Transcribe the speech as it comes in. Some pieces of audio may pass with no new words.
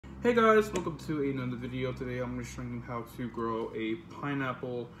Hey guys, welcome to another video. Today I'm going to show you how to grow a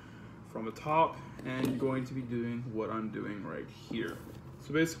pineapple from the top, and you're going to be doing what I'm doing right here.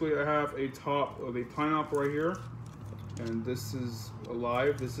 So basically I have a top of a pineapple right here, and this is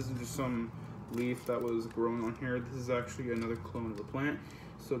alive. This isn't just some leaf that was growing on here. This is actually another clone of the plant.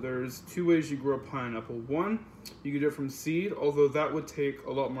 So there's two ways you grow a pineapple. One, you can do it from seed, although that would take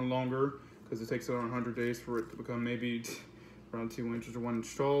a lot more longer because it takes around 100 days for it to become maybe around 2 inches or 1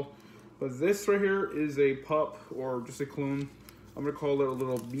 inch tall. But this right here is a pup, or just a clone. I'm gonna call it a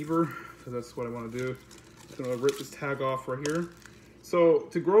little beaver because that's what I want to do. I'm gonna rip this tag off right here. So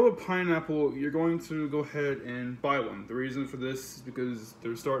to grow a pineapple, you're going to go ahead and buy one. The reason for this is because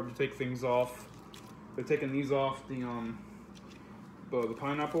they're starting to take things off. They're taking these off the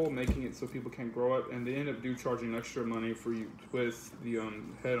pineapple, making it so people can't grow it, and they end up charging extra money for you with the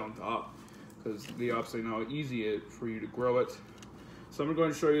head on top, because they obviously know how easy it is for you to grow it. So I'm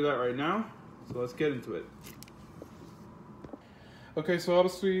going to show you that right now. So let's get into it. Okay, so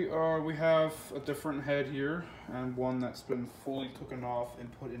obviously we have a different head here, and one that's been fully taken off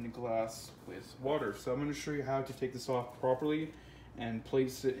and put in the glass with water. So I'm going to show you how to take this off properly and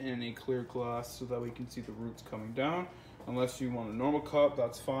place it in a clear glass so that we can see the roots coming down. Unless you want a normal cup,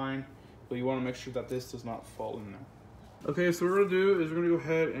 that's fine, but you want to make sure that this does not fall in there. Okay, so what we're going to do is we're going to go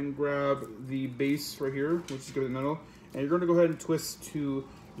ahead and grab the base right here, which is going to be the middle, and you're going to go ahead and twist to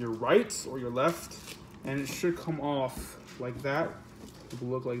your right or your left, and it should come off like that. It will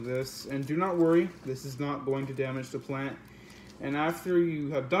look like this, and do not worry, this is not going to damage the plant. And after you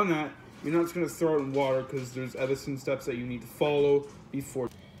have done that, you're not just going to throw it in water because there's some steps that you need to follow before.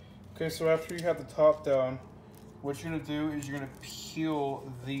 Okay, so after you have the top down, what you're going to do is you're going to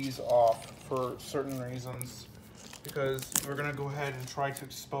peel these off for certain reasons, because we're going to go ahead and try to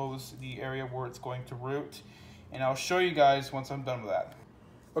expose the area where it's going to root, and I'll show you guys once I'm done with that.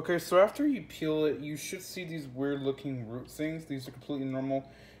 Okay, so after you peel it, you should see these weird looking root things. These are completely normal.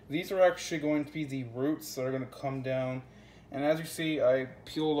 These are actually going to be the roots that are going to come down, and as you see, I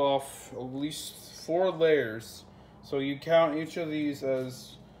peeled off at least 4 layers. So you count each of these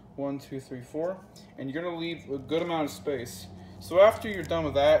as 1, 2, 3, 4, and you're going to leave a good amount of space. So after you're done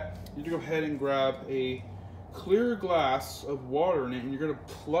with that, you go ahead and grab a clear glass of water in it, and you're going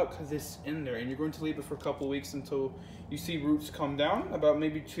to pluck this in there, and you're going to leave it for a couple weeks until you see roots come down about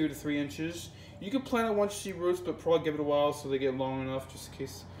maybe 2 to 3 inches. You can plant it once you see roots, but probably give it a while so they get long enough, just in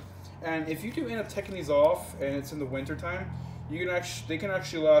case. And if you do end up taking these off and it's in the winter time, they can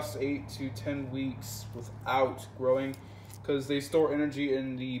actually last 8 to 10 weeks without growing, because they store energy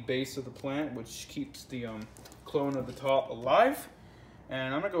in the base of the plant, which keeps the clone of the top alive.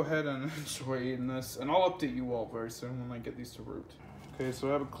 And I'm gonna go ahead and enjoy eating this, and I'll update you all very soon when I get these to root. Okay, so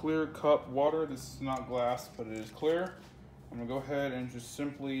I have a clear cup water. This is not glass, but it is clear. I'm gonna go ahead and just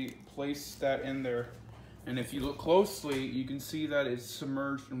simply place that in there. And if you look closely, you can see that it's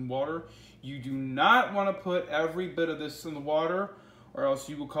submerged in water. You do not want to put every bit of this in the water, or else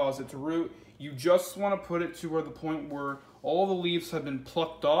you will cause it to root. You just want to put it to where the point where all the leaves have been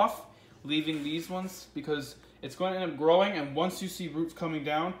plucked off, leaving these ones, because it's going to end up growing, and once you see roots coming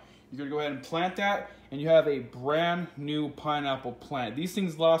down, you're going to go ahead and plant that, and you have a brand new pineapple plant. These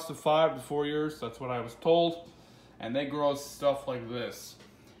things last to 5 to 4 years, that's what I was told, and they grow stuff like this.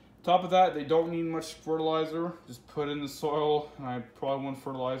 Top of that, they don't need much fertilizer. Just put in the soil, and I probably want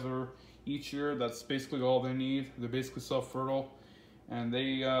fertilizer each year. That's basically all they need. They're basically self-fertile, and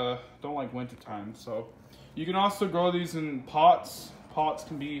they don't like winter time. So you can also grow these in pots. Pots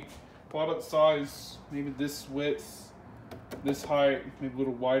can be product size, maybe this width, this height, maybe a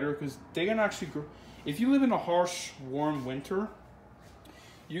little wider, because they can actually grow. If you live in a harsh, warm winter,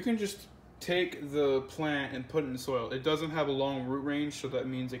 you can just take the plant and put it in the soil. It doesn't have a long root range, so that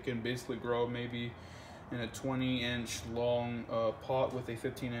means it can basically grow maybe in a 20-inch long pot with a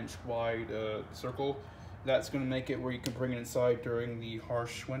 15-inch wide circle. That's going to make it where you can bring it inside during the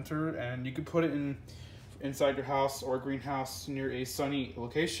harsh winter, and you can put it inside your house or greenhouse near a sunny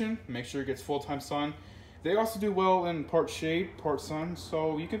location. Make sure it gets full-time sun. They also do well in part shade, part sun,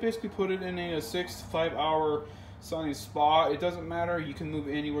 so you can basically put it in a 6 to 5 hour sunny spot. It doesn't matter, you can move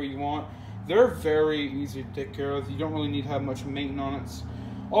anywhere you want. They're very easy to take care of. You don't really need to have much maintenance on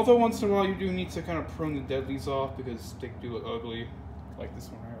it. Although once in a while you do need to kind of prune the dead leaves off because they do look ugly, like this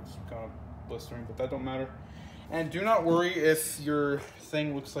one here. It's kind of blistering, but that don't matter. And do not worry if your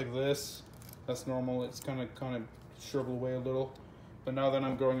thing looks like this. That's normal. It's kind of shriveled away a little. But now that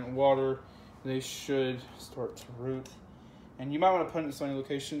I'm growing it in water, they should start to root. And you might want to put it in a sunny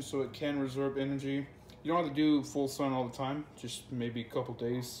location so it can reserve energy. You don't have to do full sun all the time, just maybe a couple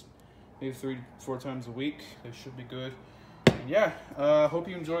days, maybe 3 to 4 times a week. They should be good. yeah, hope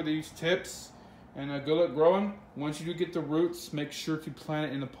you enjoyed these tips, and good luck growing. Once you do get the roots, make sure to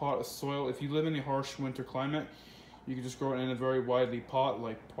plant it in a pot of soil. If you live in a harsh winter climate, you can just grow it in a very widely pot,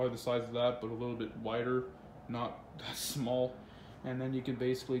 like probably the size of that, but a little bit wider, not that small. And then you can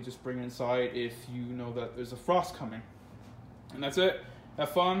basically just bring it inside if you know that there's a frost coming. And that's it.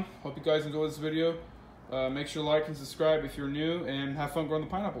 Have fun. Hope you guys enjoyed this video. Make sure to like and subscribe if you're new, and have fun growing the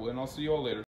pineapple, and I'll see you all later.